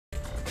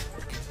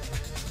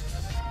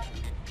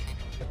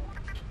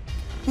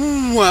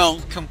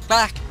Welcome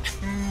back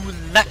to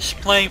Let's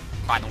Play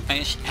Final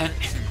Fantasy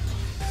X.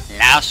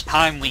 Last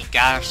time we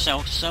got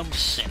ourselves some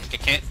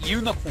Syndicate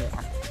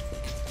uniform.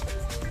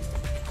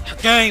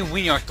 Today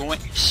we are going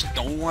to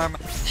storm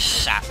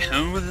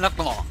Chateau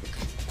LeBlanc,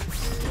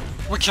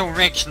 which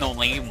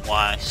originally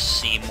was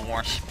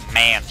Seymour's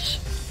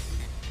mansion.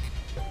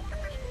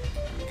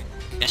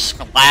 This is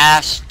the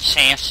last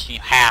chance you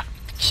have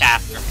to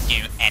chapter to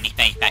do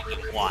anything that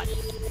you want.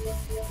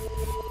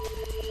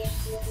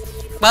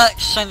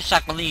 But since I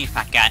believe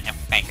I got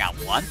everything I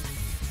want,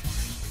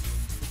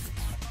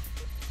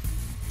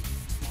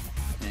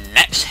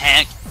 let's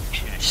head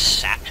to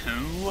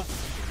Chateau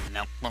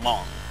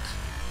LeBlanc.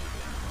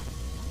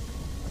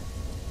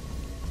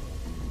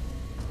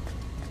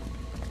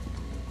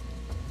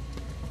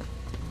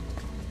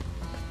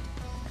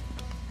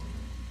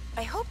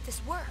 I hope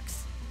this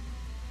works.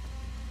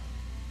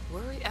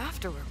 Worry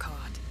after we're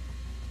caught.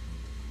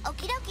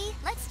 Okie dokie,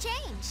 let's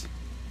change.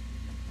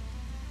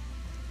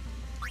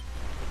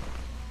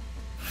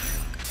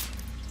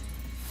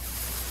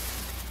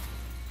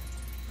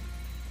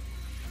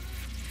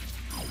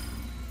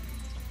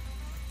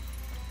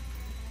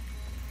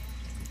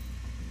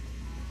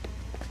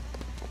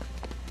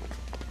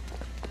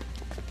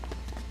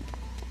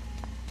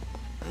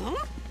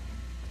 Huh?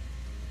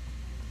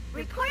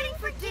 Reporting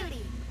for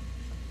duty.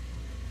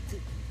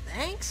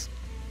 Thanks?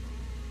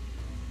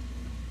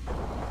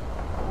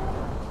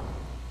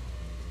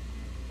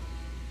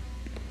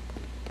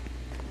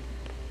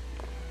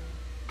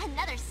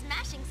 Another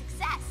smashing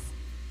success.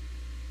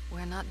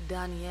 We're not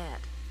done yet.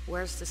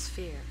 Where's the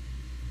sphere?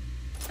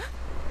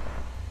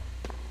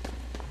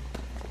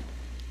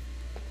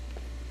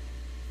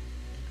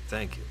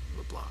 Thank you,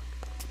 LeBlanc.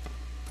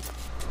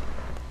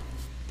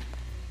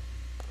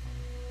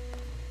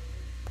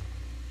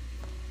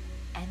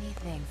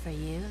 Anything for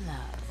you,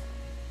 love.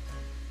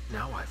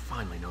 Now I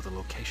finally know the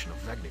location of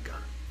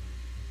Vegnagun.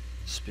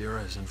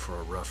 Spira is in for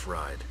a rough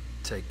ride.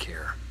 Take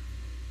care.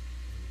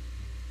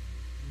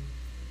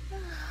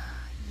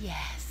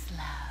 Yes,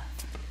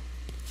 love.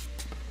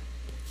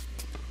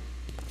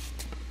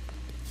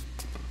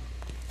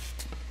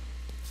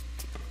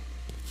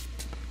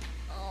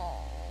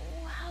 Oh,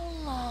 how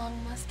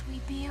long must we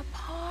be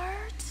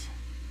apart?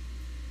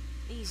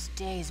 These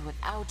days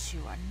without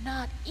you are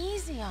not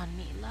easy on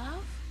me,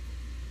 love.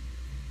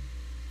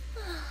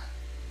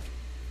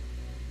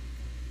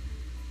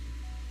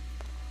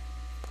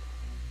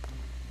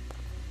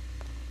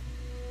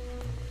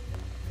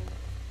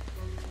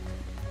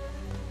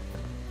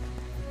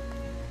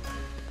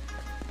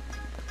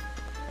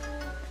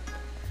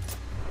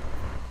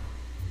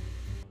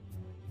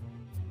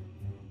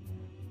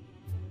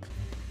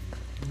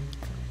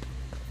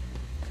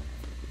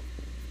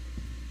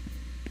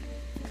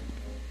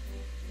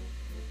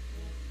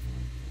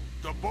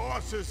 The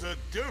boss is a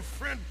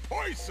different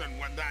person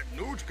when that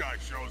Nuge guy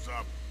shows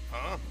up,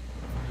 huh?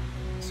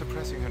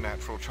 Suppressing her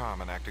natural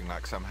charm and acting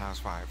like some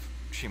housewife,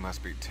 she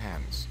must be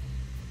tense.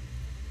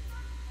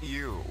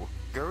 You,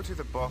 go to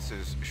the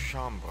boss's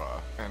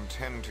chambre and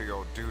tend to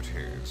your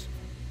duties.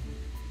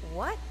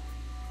 What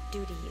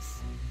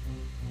duties?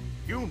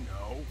 You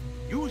know,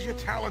 use your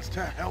talents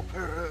to help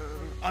her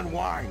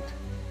unwind.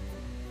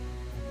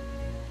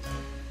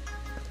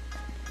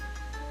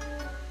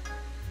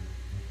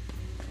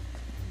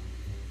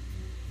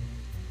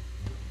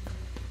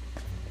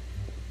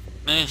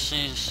 This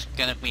is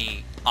gonna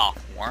be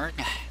awkward.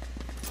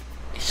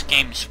 This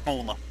game is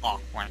full of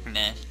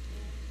awkwardness.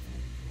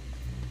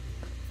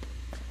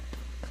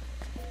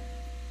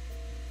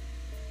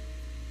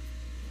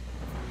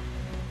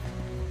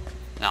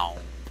 No,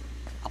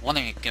 I want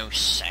to go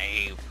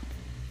save.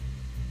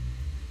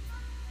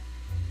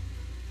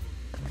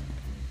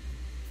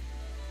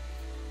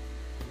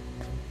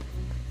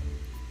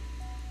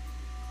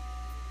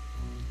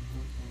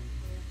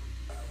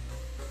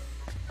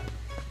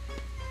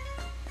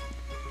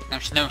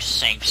 There's no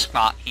safe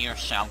spot here,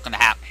 so I'm gonna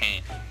have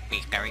to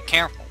be very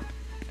careful.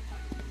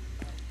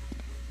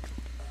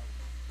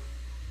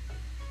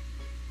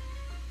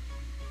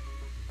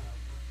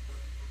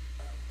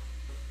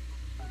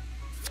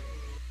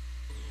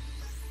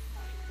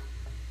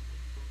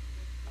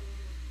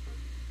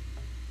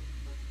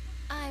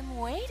 I'm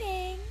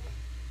waiting.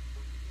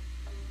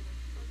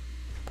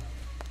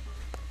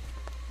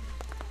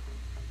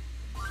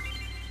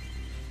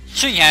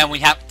 So yeah, we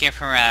have to give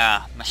her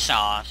a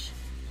massage.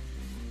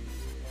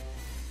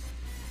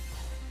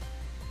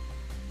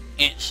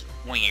 It's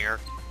weird.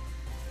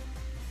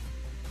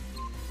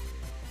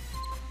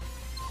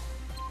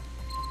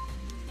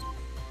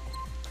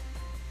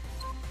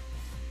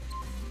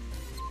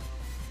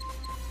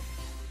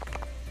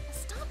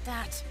 Stop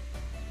that.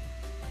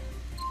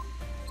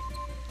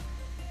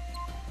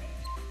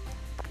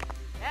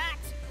 That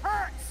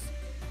hurts.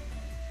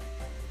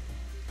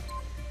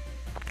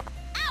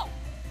 Ow!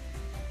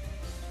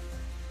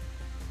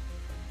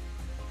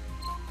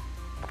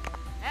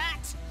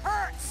 That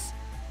hurts.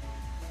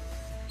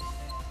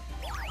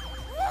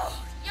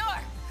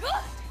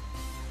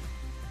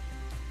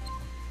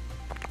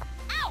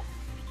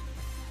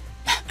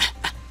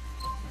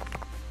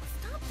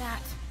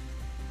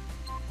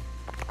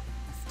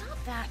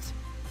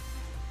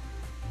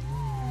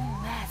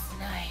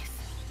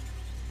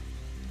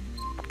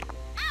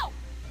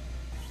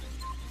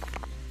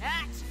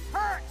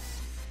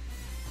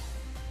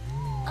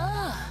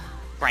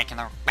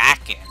 taking her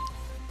back in.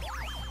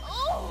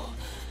 Oh.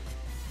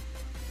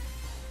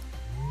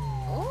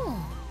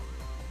 Oh.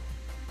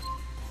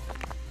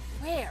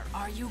 Where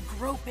are you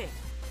groping?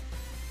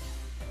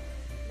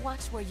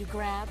 Watch where you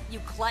grab, you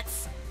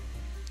klutz.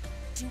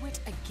 Do it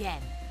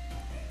again.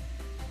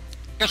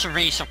 There's a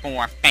reason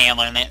for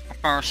failing it the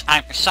first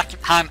time. The second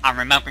time, I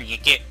remember you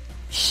get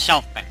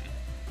something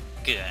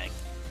good.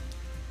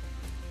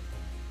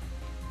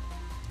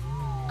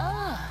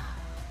 Ah.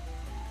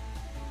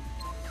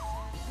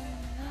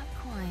 Not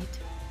quite.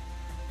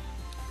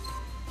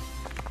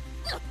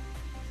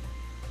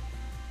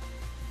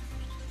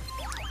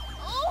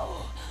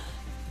 Oh.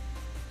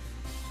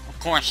 Of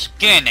course,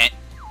 getting it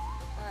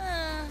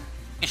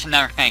is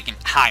another thing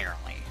entirely.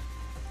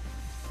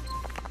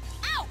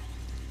 Ow!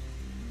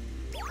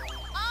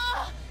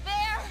 Ah,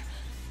 there!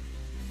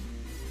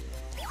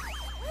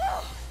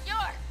 Whew,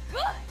 you're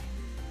good!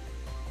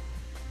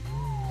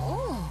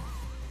 Oh.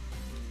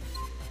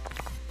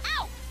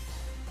 Ow!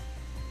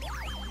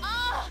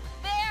 Ah,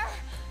 there!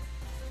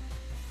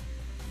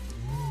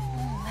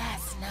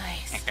 That's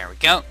nice. And there we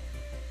go.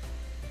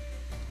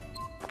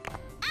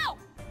 Ow!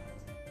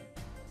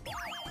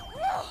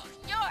 Whew,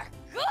 you're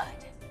good!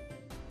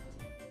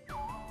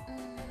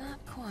 Not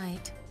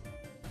quite.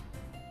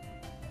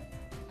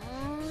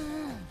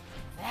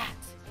 That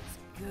is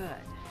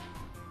good.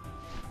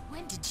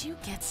 When did you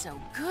get so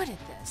good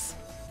at this?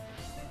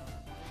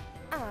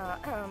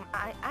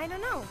 I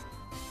don't know.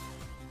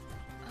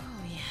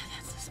 Oh yeah,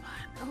 that's the spot.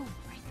 Oh,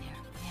 right there.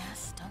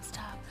 Yes, don't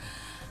stop.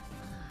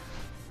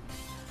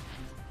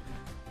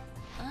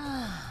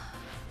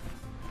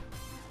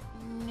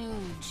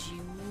 Nuji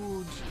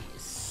Wooji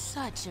is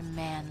such a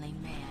manly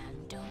man,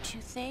 don't you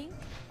think?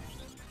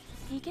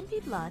 He can be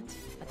blunt,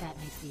 but that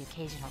makes the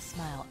occasional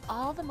smile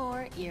all the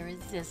more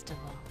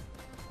irresistible.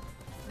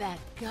 That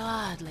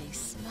godly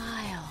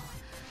smile.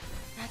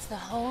 That's the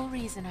whole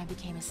reason I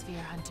became a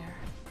sphere hunter.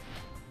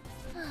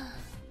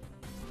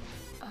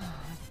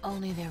 Oh, if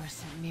only there was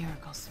some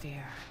miracle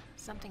sphere.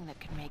 Something that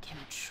could make him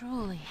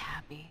truly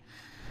happy.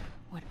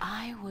 What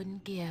I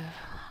wouldn't give.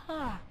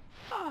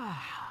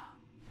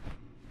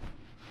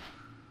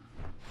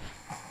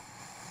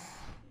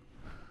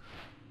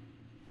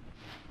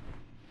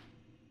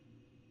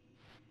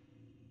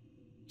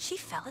 She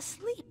fell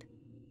asleep.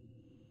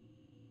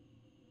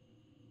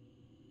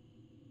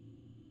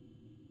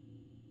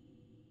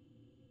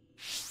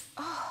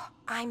 Oh,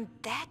 I'm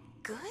that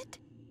good?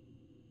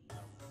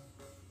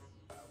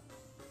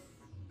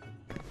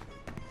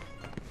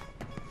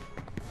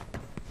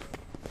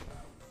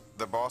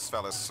 The boss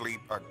fell asleep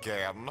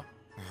again.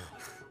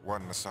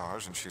 One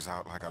massage and she's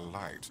out like a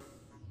light.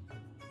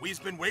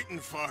 We've been waiting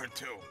for her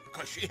to,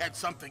 because she had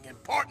something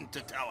important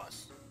to tell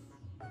us.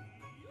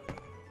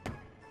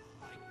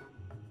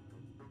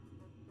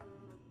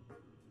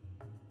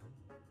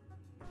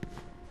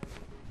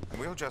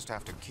 We'll just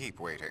have to keep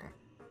waiting.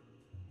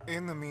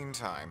 In the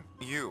meantime,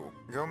 you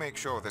go make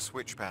sure the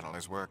switch panel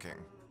is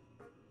working.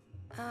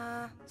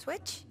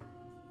 Switch?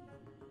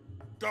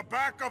 The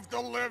back of the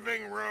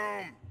living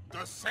room!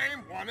 The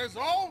same one as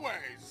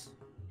always!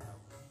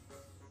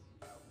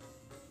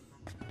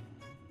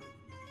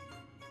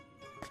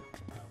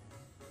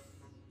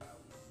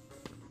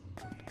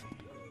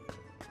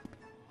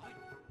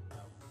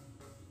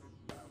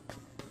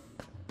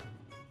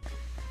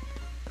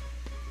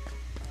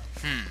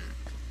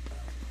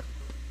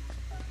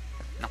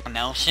 Nothing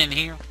else in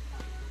here?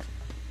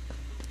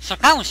 So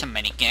that was a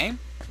minigame.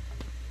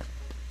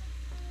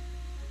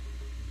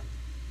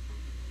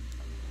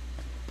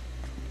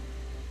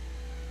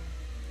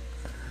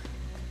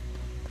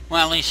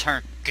 Well, at least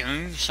her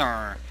goons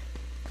are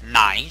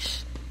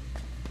nice.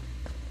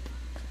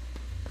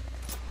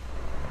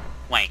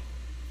 Wait.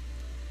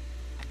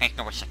 I think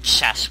there was a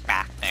chest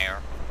back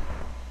there.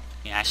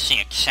 Yeah, I see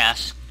a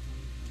chest.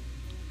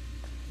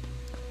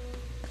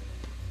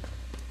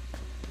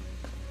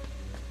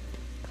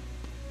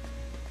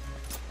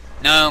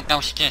 No, that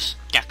was just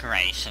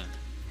decoration.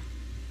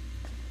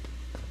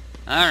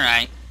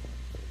 Alright.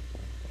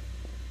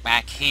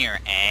 Back here,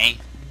 eh?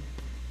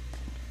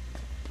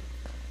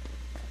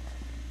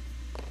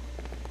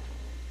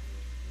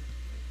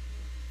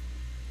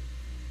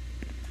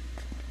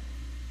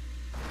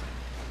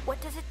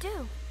 What does it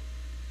do?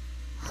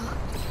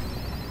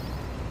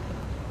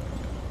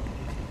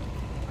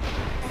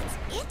 That's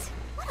it?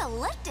 What a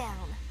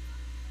letdown.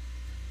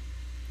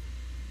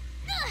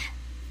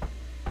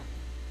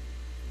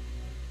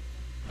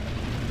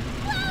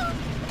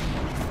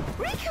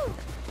 Riku!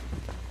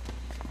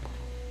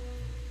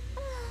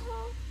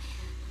 Oh,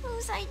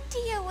 whose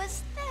idea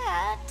was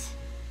that?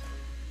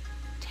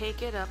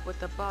 Take it up with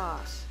the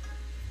boss.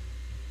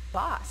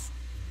 Boss?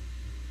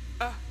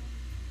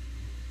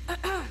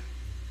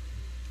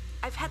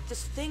 I've had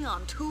this thing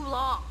on too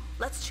long.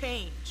 Let's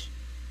change.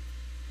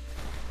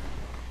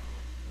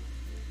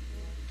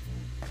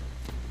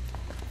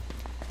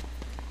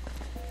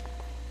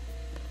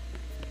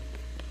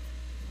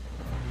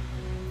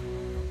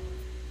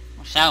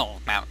 What's that all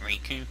about,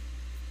 Riku?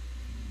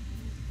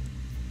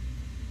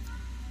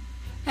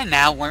 And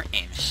now we're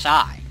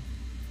inside.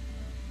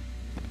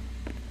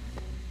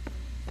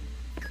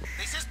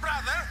 This is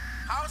brother.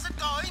 How's it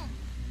going?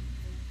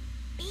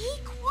 Be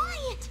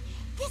quiet.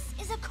 This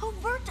is a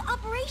covert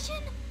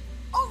operation.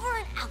 Over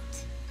and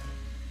out.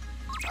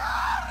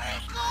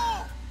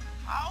 Rico!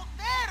 How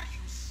dare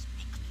you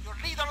speak to your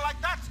leader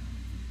like that?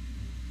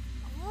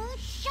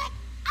 Shut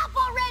up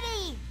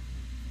already!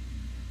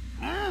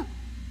 Hmm?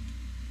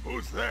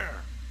 Who's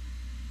there?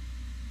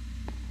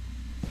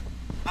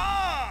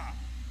 Ah!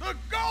 The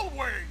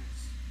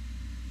Gullwings!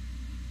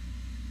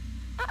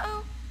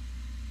 Uh-oh.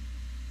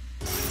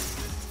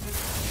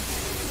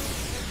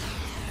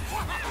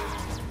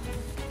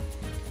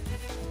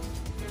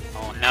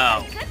 Oh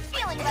no. Good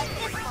feeling about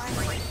this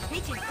one. Me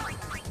too.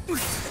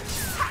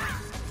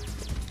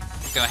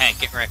 Go ahead,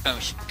 get rid of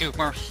those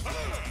goobers.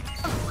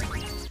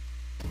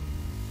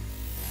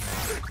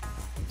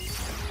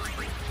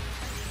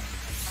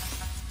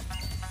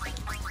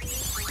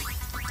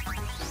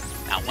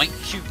 Now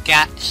once you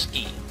got the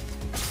skill,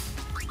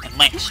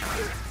 elixir.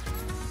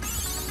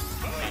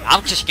 And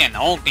I'm just getting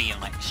all the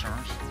elixirs.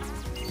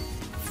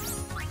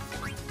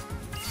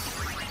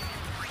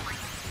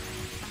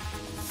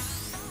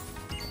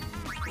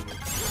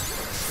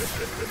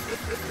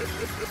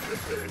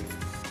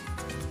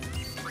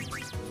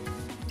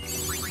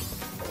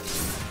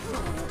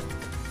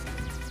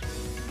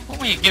 What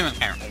were you doing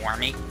there,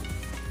 Ormi?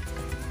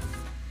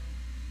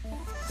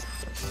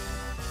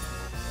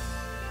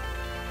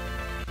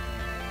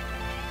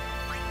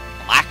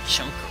 Black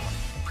choker.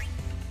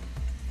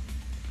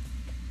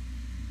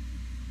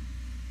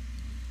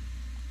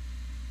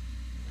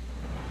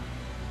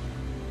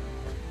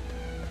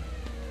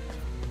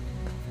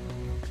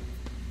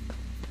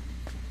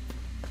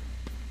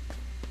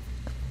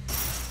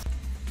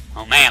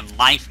 Oh man,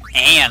 life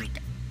and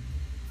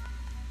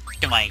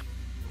like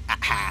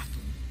half.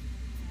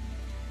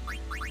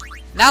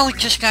 Now we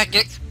just gotta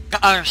get the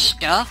other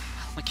stuff,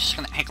 which is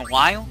gonna take a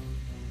while.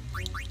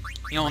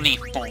 You don't need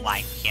full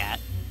life yet.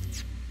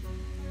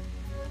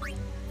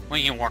 What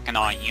are you working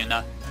on,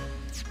 Yuna?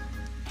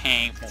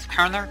 Hey,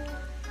 Turner?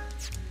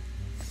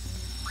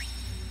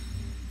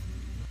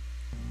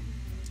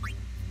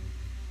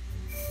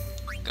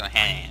 Go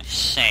ahead and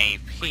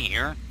save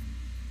here.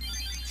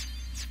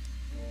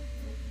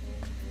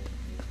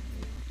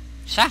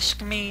 It's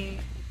asking me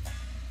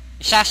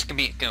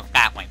to go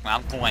that way, but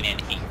I'm going in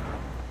here.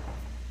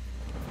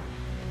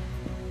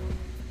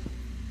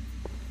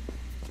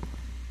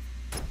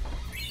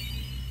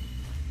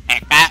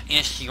 And that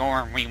is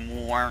your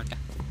reward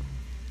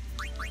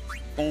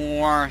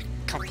for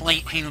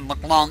completing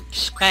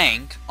LeBlanc's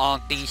thing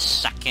on the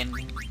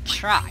second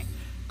try.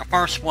 The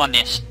first one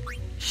is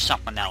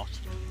something else.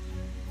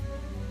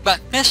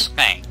 But this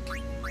thing,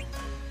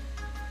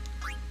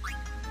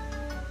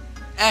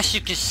 as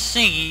you can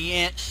see,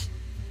 it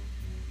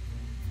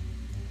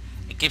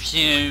gives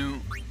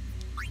you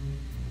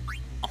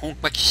a whole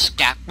bunch of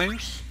scat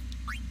boosts.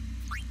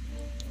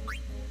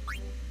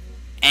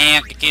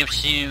 And it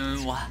gives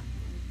you...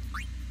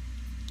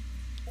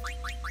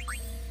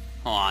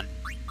 Hold on.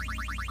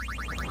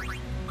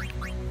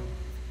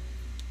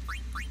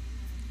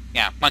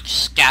 Yeah, a bunch of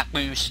scat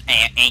boosts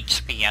and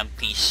HP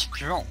MP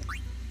stroll.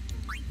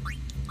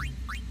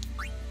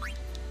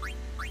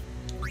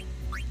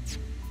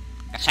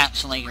 That's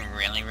actually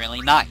really,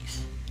 really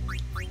nice.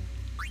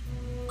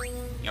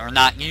 You're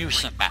not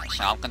using that,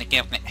 so I'm gonna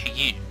give it to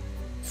you.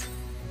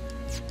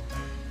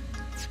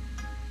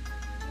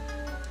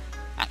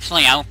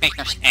 Actually, I don't think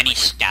there's any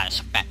status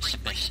effects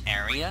in this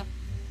area.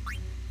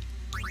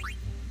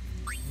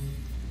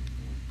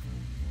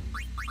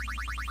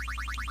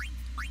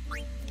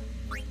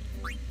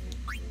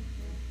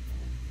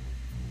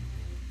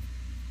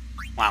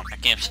 Wow,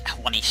 that gives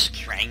 20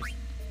 strength.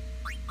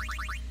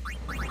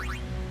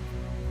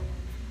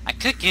 I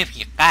could give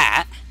you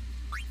that.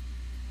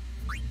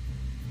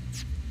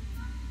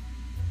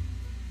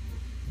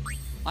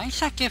 Why does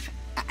that give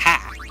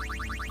half?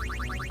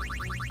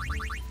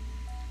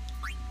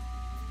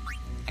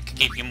 I could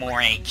give you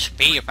more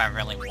HP if I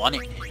really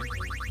wanted to.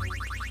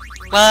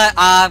 But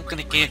I'm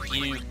gonna give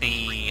you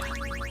the...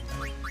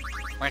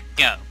 Where'd it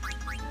go?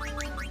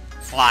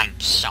 Flying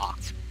Sock.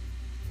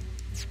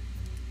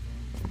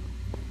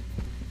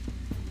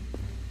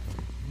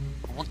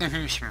 I wonder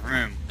whose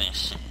room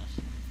this is.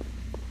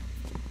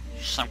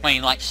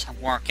 Somebody likes to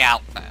work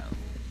out, though.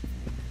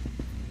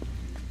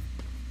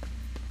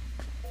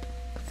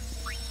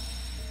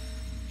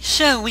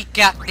 So, we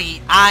got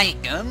the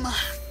item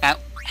that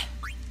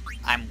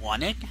I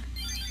wanted.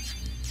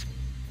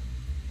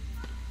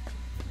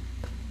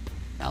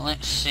 Now,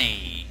 let's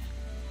see.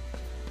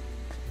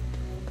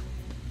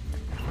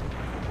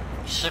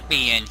 It should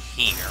be in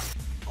here.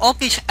 All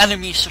these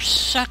enemies are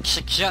such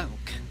a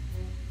joke.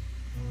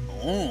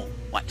 Oh,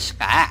 what's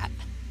that?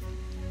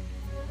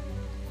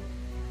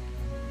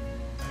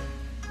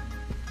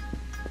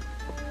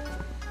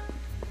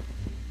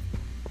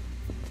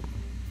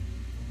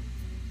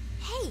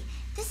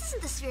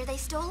 The sphere they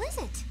stole, is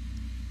it?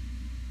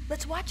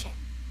 Let's watch it.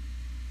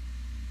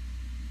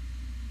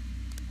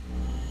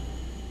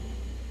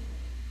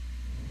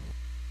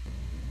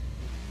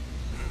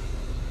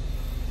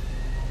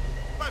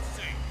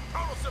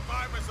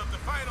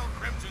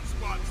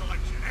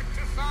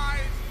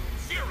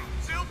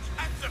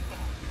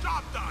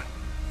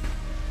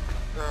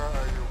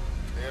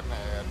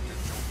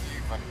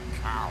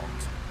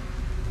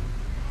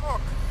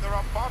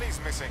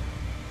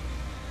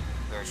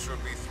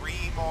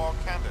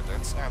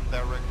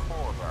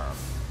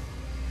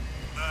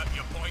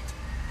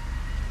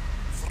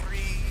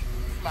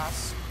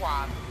 plus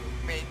 1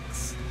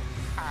 makes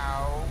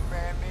how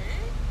many?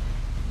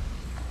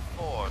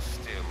 4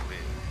 still live.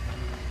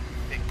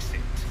 Fix it.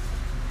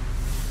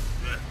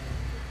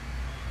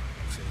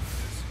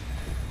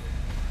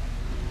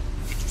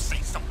 Did you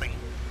say something?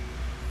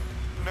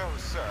 No,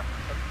 sir.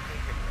 I'm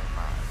thinking your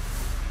mind.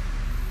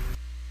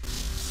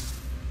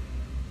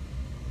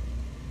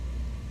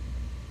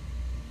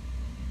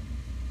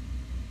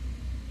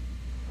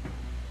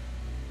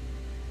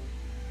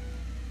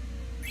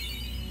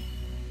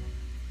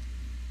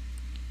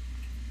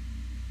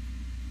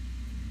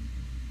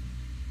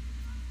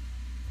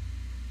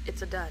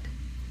 It's a dud.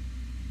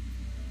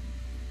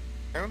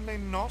 Only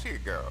naughty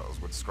girls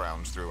would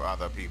scrounge through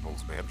other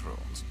people's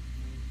bedrooms.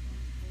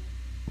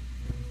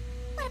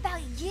 What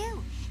about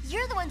you?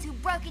 You're the ones who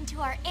broke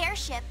into our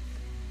airship.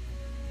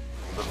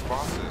 The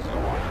boss's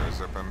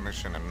orders are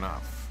permission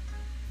enough.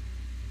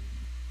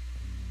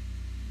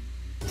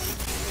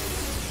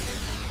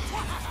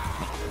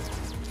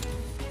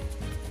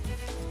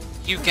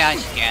 You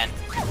guys again.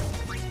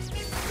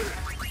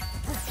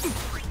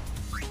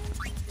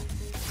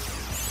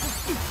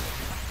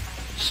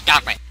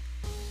 Stop it.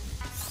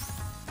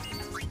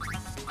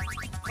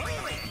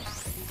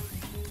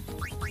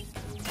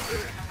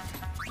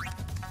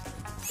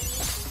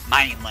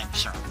 My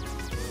elixir.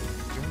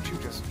 Don't you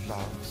just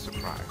love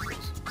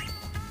surprises?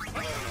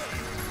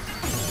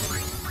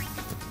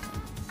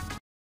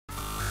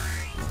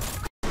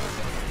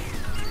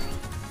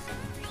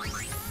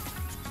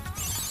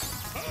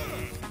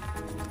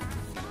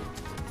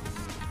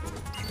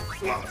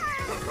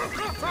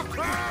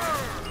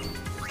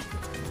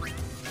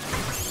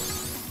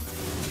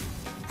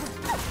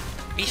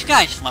 These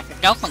guys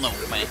leveled up a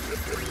little bit.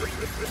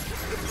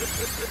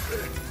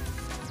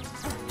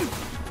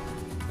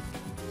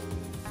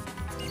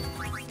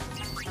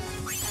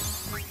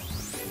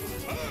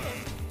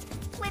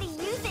 What do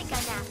you think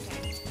I'm after?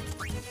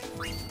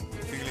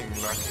 Feeling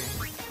lucky,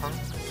 huh?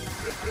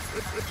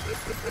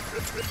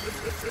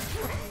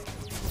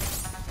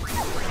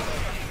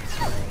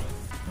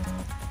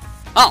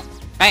 Oh,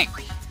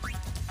 thanks.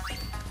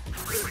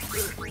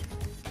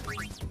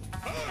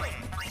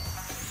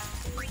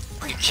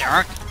 You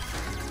jerk.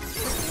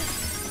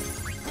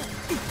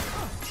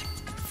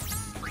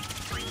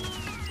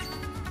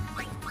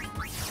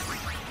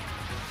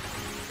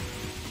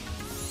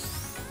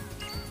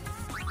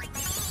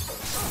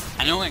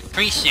 I don't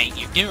appreciate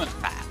you doing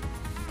that.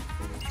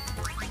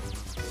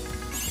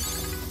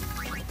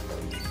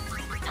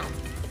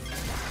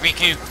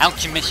 Riku,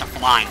 how'd you miss a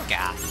flying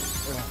guy?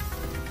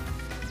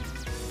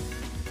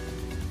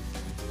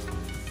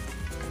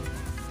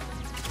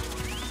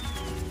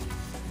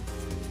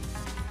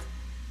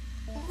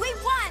 We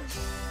won!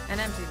 An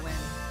empty win.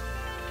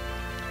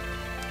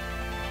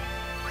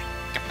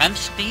 Defense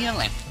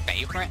steel and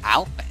favorite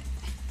outfit.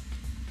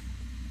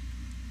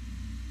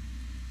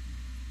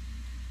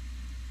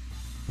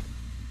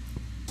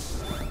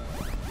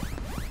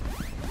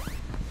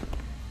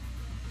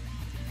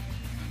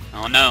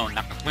 Oh no,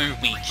 not the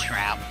booby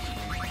trap.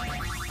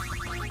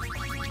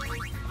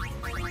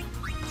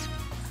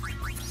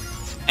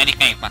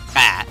 Anything but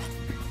that.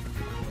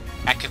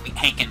 That could be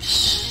taken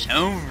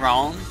so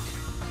wrong.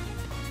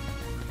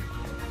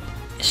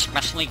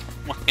 Especially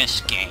with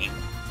this game.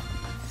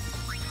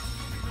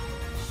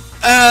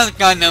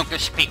 God knows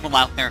there's people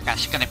out there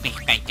that's gonna be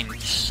thinking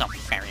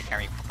something very,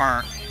 very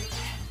pertinent.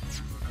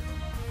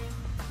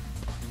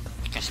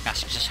 Because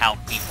that's just how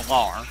people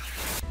are.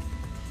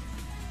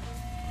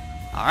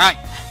 Alright.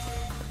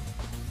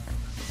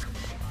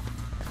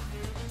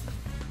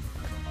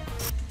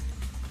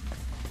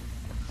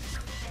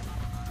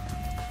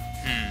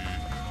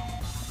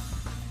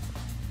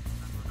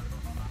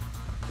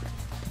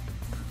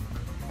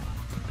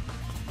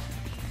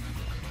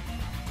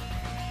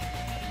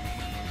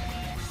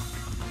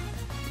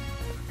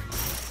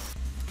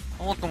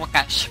 I wonder what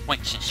that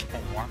switch is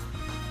for.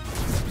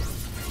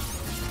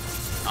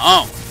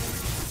 Oh.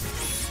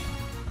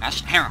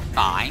 That's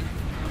terrifying.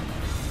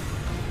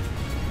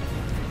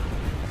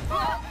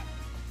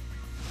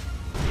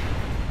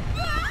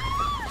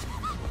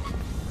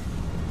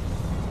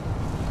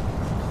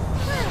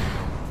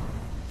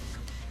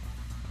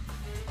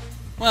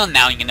 Well,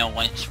 now you know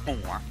what it's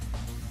for.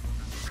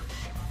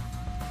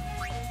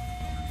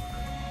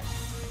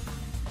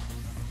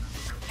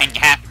 And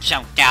you have to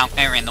jump down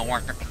there in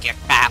order to get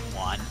that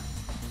one.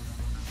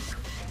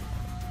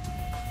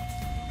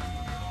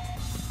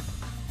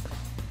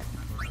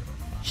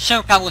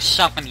 So that was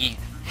something you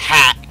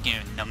had to do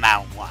no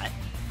matter what.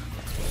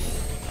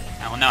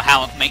 I don't know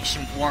how it makes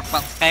him work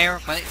up there,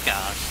 but it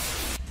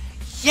does.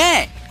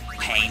 Yay!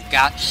 Pain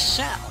got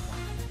cell.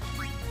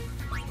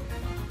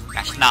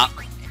 That's not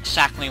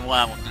exactly what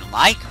I would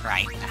like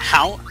right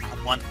now.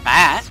 I want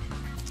that.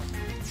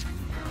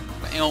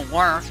 But it'll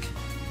work.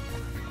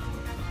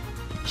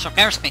 So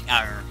there's the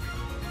other.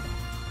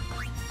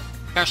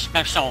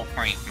 There's soul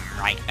cream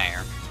right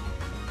there.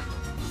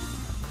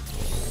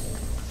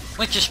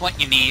 Which is what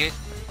you needed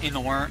in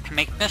order to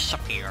make this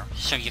appear,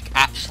 so you can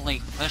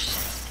actually push it.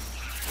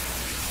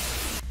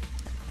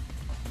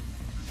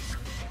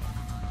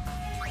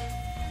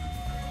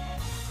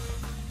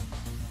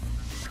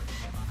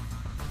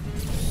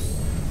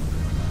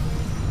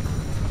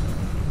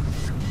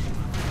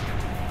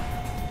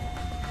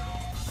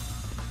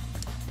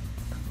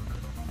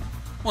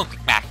 we'll be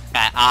back.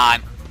 But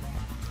I'm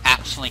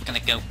actually gonna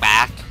go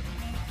back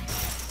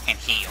and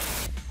heal.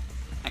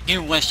 I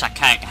do wish I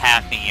could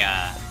have the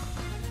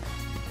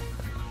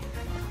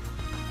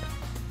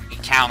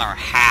encounter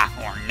half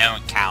or no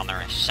encounter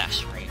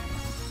accessory.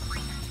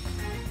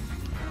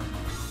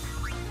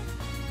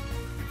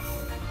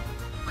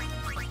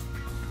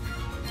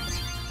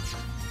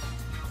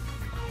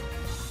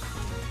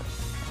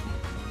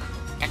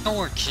 That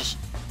door just,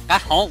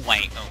 that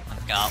hallway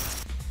opened up.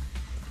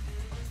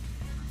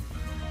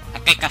 I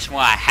think that's where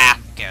I have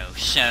to go,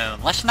 so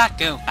let's not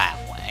go that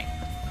way.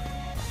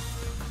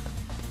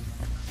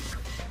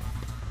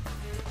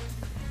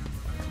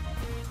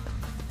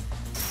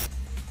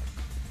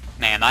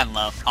 Man, I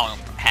love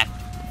auto protect.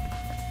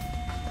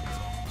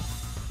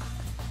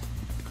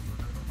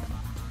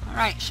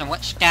 Alright, so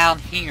what's down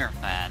here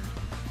then?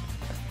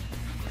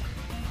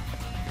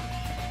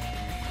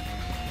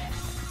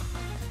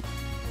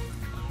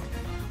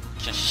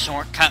 Just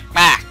shortcut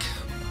back.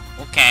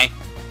 Okay.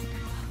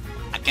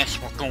 I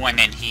guess we're going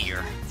in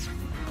here.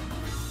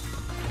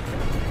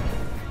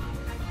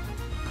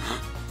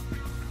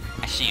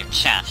 I see a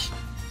chest.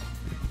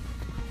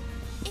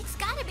 It's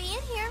gotta be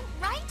in here,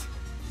 right?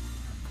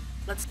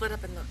 Let's split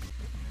up and look.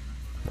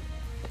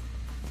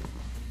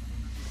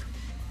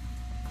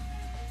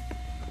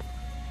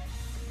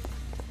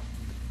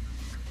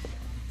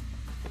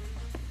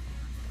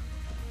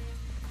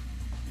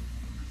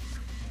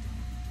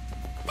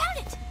 Found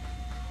it!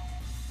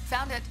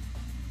 Found it.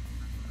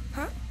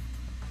 Huh?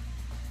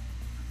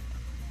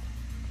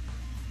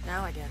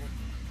 Now I get it.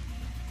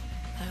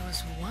 I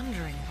was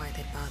wondering why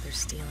they'd bother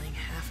stealing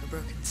half a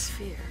broken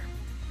sphere.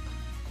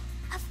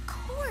 Of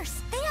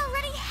course! They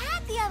already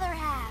had the other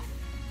half!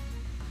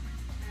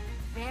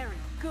 Very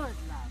good,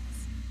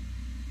 loves.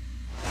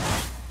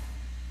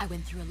 I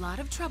went through a lot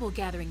of trouble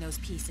gathering those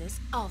pieces,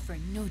 all for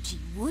Noji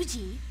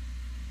Wooji.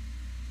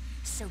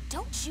 So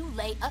don't you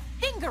lay a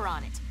finger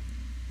on it.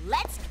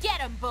 Let's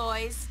get 'em,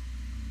 boys!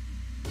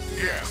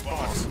 Yes,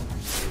 boss.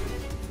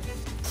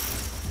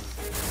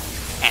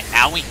 And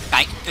now we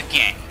fight the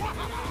game.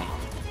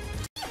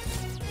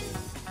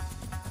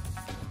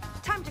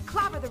 Time to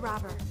clobber the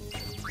robber!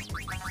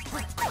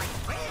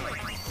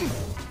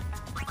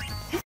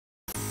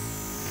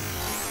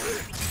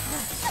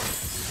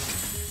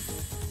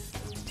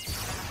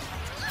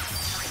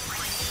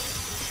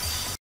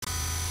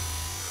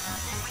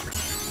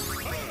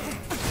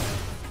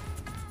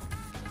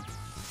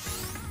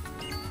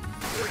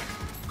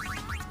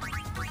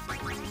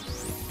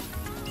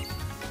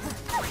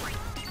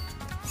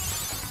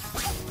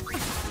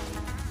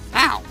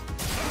 Ow!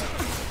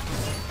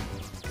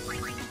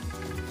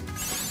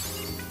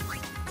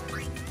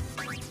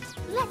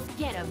 Let's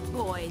get 'em,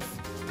 boys!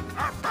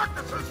 Our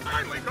practice is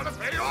finally gonna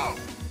pay off!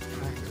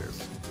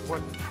 Practice?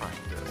 What practice?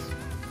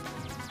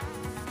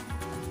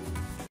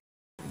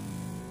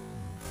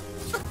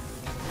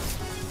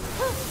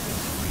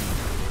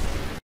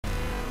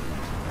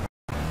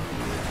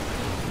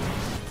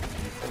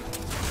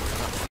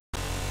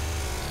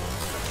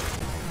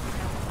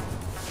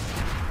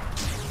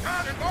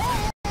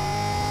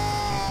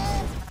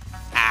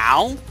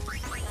 Ow!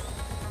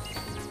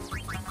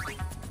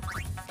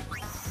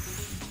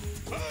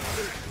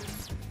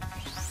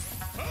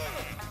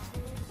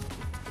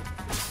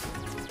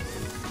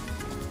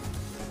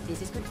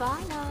 This is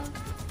goodbye, love.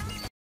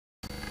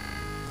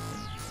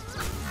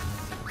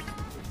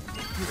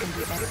 You can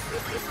do better.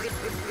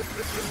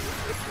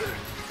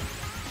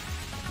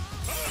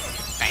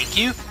 Thank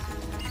you.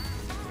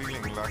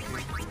 Feeling lucky,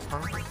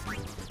 huh?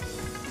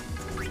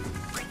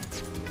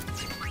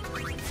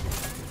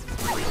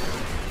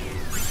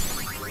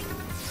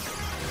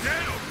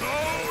 Get a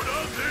load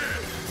of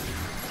this!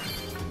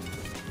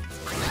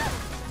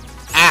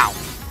 Ow!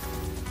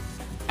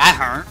 That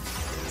hurt.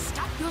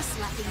 Stop your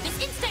slapping this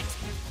instant!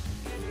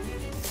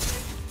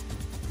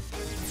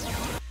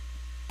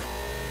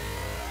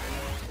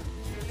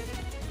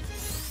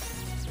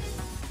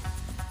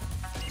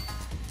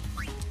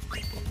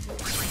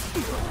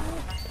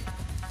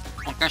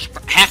 Well, just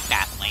protect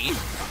that lead.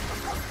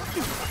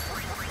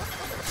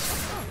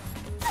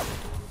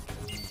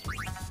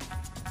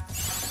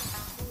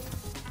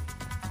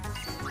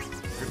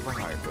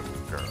 Goodbye, little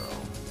girl.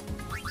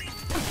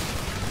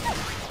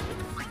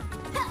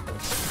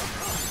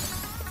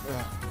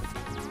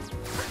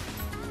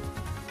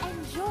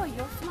 Enjoy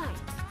your flight.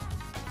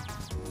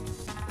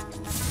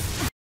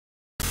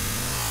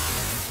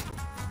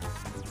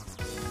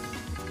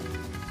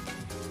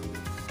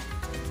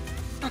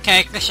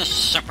 Okay, this is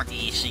super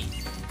easy.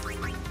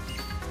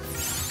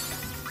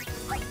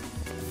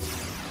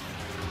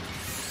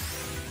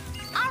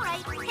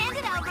 Alright, hand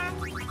it over.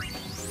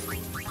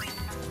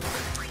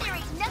 There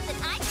ain't nothing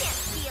I can't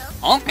steal.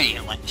 Ormi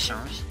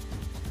elixirs.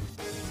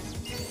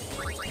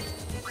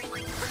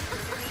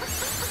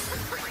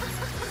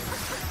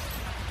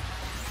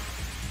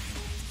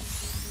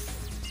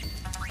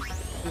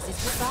 This is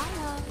goodbye,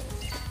 love.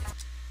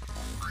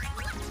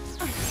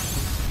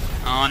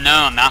 Oh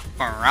no, not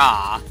for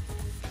Ra.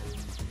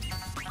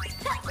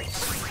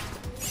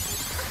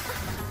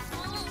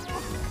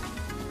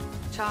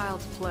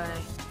 child's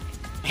play.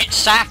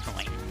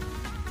 Exactly.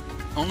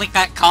 Only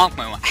that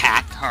combo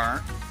hacked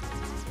her.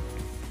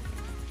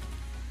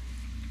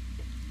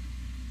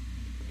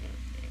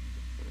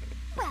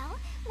 Well,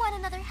 want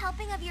another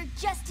helping of your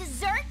just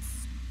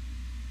desserts?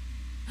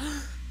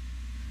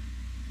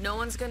 No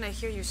one's gonna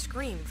hear you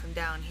scream from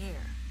down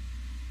here.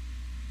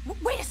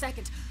 Wait a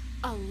second.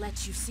 I'll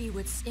let you see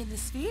what's in the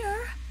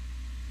sphere.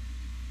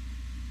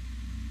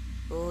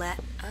 Let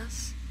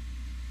us?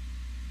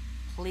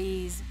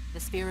 Please, the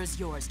sphere is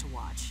yours to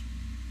watch.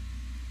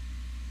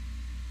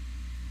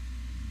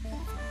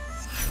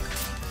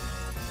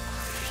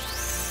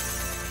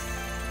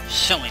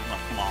 Silly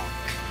LeBlanc.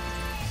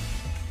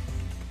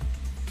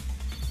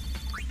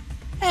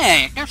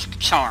 Hey, there's a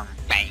guitar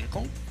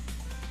bangle.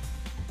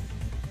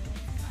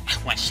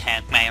 Let's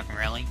head man,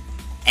 really.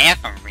 And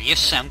a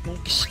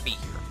reassembled sphere.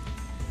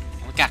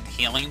 And we got the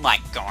healing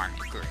light garment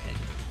grid.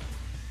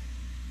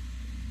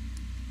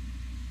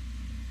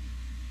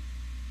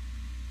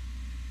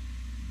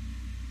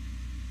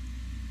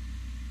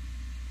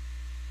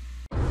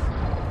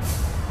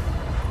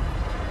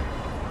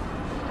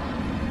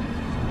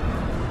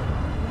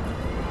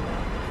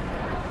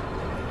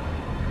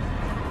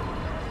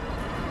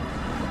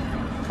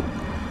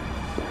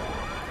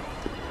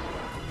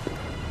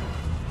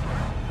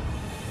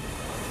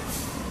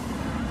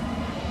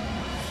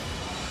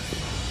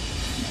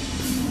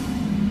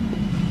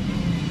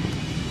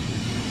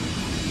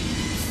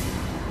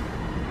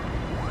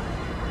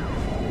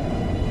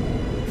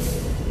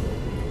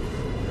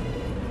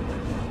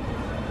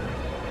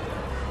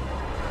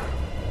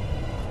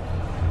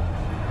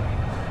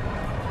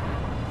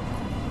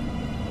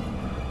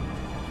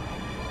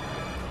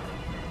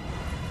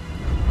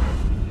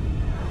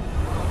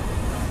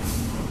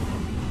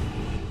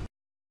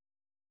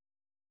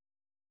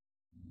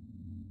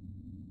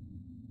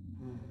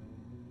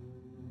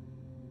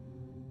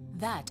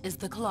 That is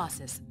the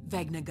Colossus,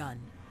 Vegnagun.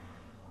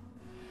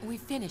 We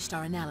finished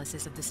our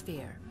analysis of the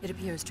sphere. It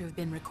appears to have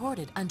been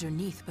recorded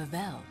underneath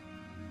Bavel.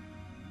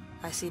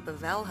 I see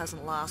Bavel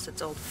hasn't lost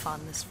its old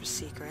fondness for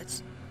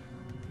secrets.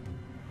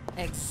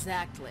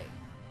 Exactly.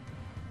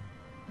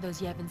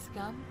 Those Yevon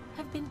scum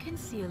have been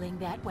concealing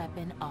that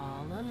weapon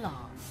all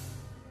along.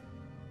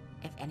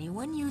 If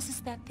anyone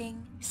uses that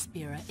thing,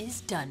 Spira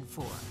is done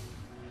for.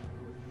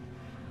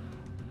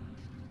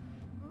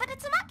 But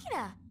it's a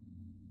machina.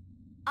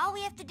 All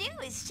we have to do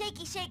is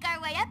shaky shake our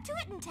way up to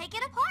it and take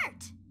it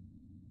apart.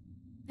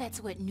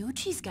 That's what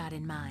Nucci's got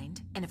in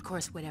mind. And of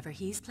course, whatever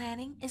he's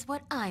planning is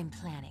what I'm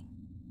planning.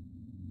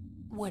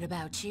 What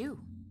about you?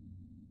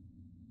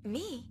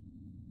 Me?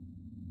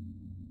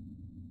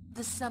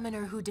 The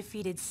summoner who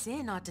defeated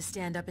Sin ought to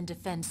stand up and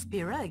defend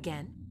Spira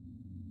again.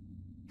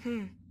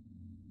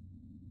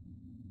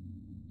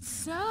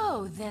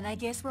 So, then I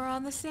guess we're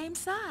on the same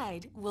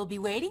side. We'll be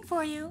waiting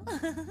for you.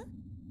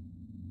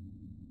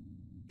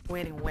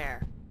 Waiting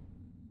where?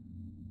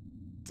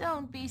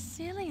 Don't be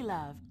silly,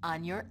 love.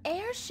 On your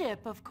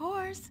airship, of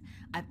course.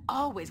 I've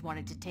always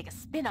wanted to take a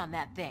spin on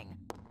that thing.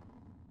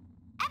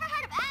 Ever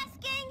heard of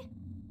asking?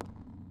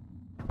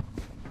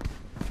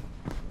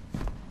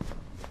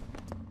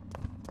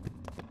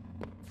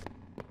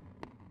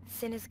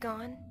 Sin is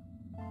gone.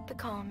 The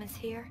calm is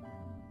here.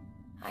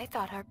 I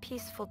thought our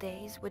peaceful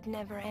days would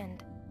never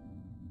end.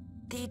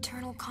 The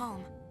eternal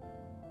calm.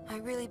 I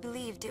really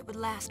believed it would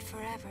last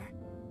forever.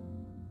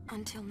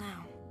 Until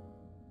now.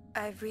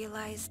 I've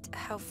realized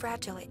how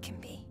fragile it can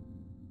be.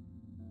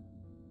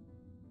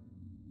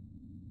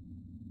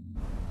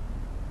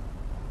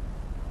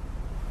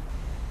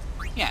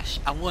 Yes,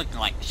 I would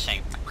like to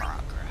save my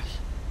progress.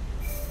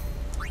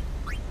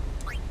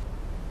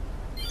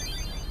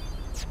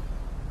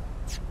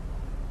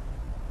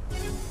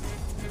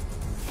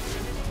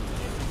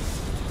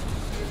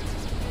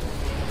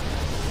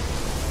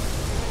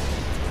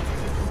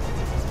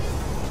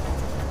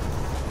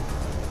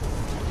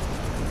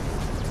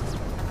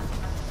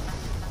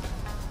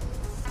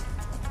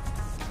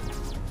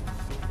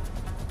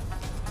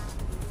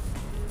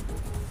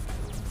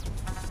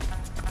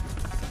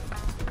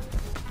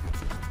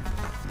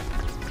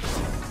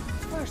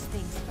 First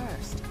things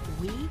first,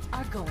 we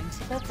are going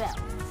to Bavel.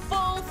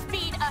 Full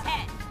speed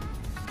ahead!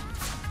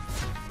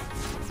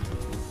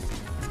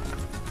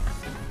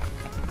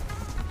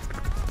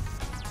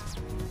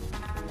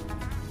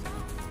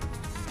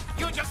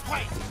 You just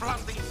wait,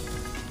 Blondie.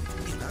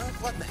 Tina,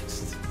 what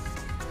next?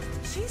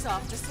 She's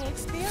off to save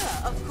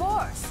Spira, of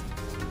course.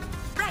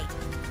 Right.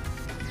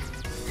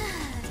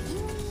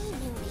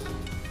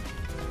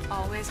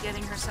 Always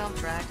getting herself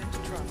dragged into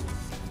trouble.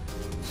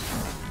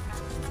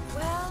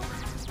 Well,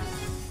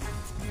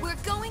 we're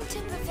going to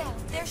Bavel.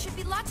 There should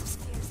be lots of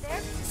spheres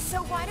there,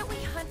 so why don't we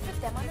hunt for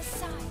them on the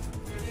side?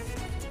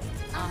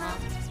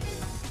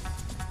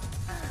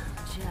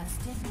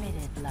 Just admit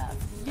it, love.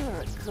 You're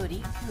a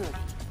goody-goody.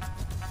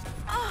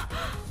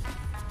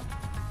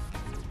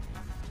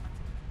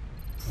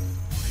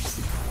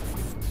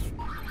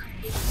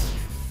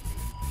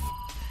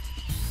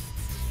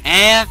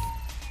 And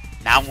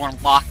now we're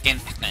locked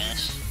into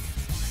this.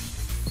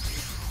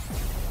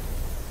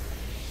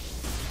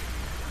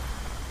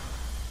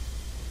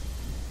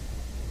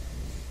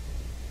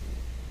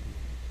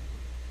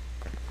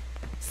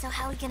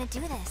 we gonna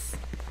do this?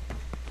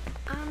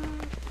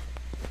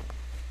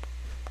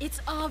 It's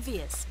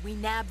obvious. We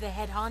nab the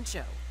head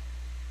honcho.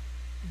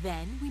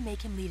 Then we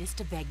make him lead us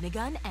to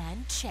Vegnagun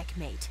and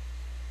checkmate.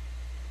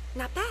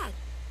 Not bad.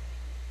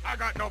 I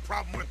got no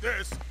problem with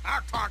this.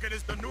 Our target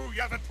is the new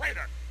Yeva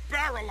traitor,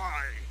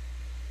 Barreleye.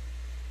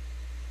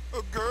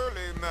 A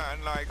girly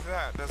man like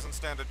that doesn't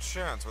stand a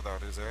chance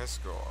without his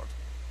escort.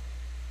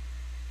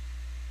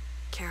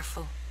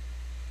 Careful.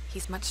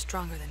 He's much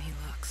stronger than he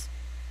looks.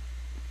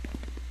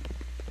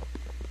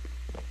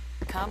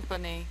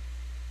 Company.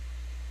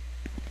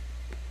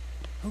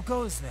 Who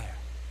goes there?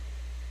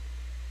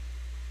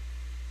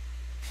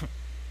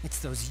 It's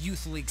those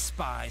Youth League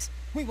spies.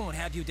 We won't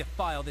have you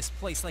defile this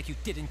place like you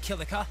did in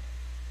Kilika.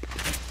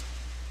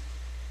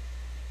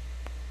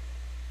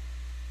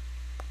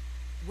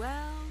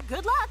 Well,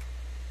 good luck!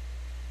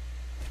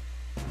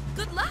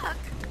 Good luck!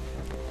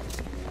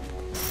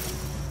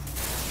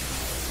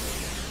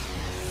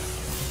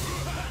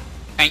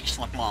 Thanks,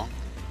 LeBlanc.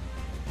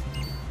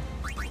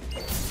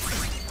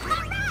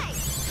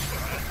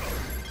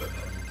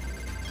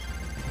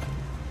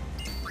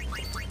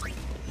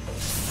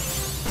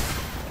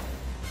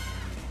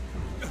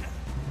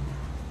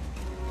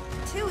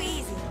 Too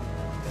easy.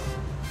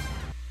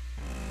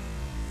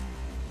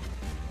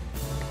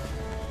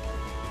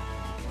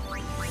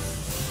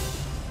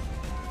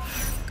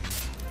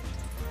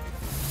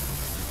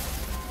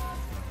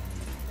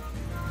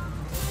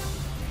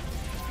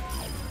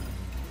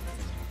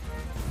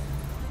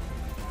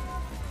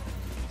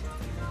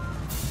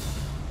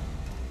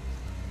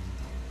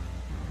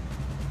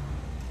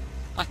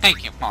 Well,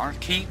 thank you,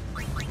 Marky.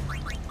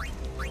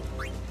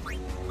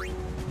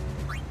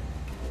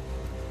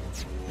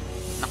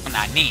 Nothing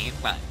I need,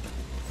 but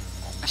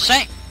I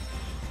say,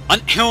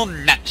 until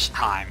next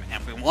time,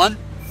 everyone.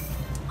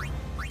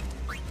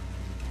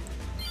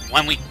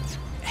 When we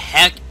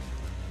head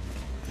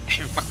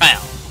to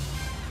Bethel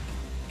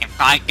and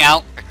find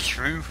out the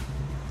truth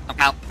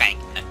about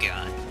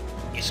Vegnagun.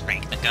 Is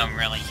Vegnagun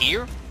really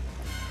here?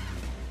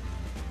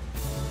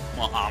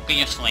 Well,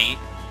 obviously,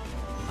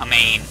 I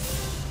mean,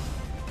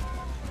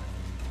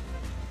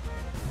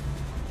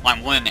 why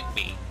wouldn't it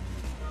be?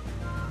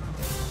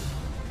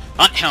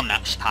 Until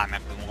next time,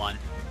 everyone.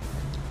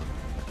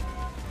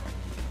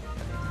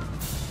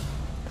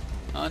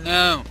 Oh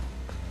no!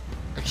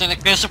 There's an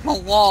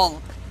invisible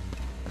wall!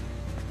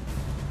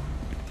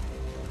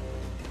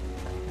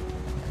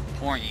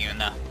 Poor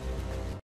Yuna.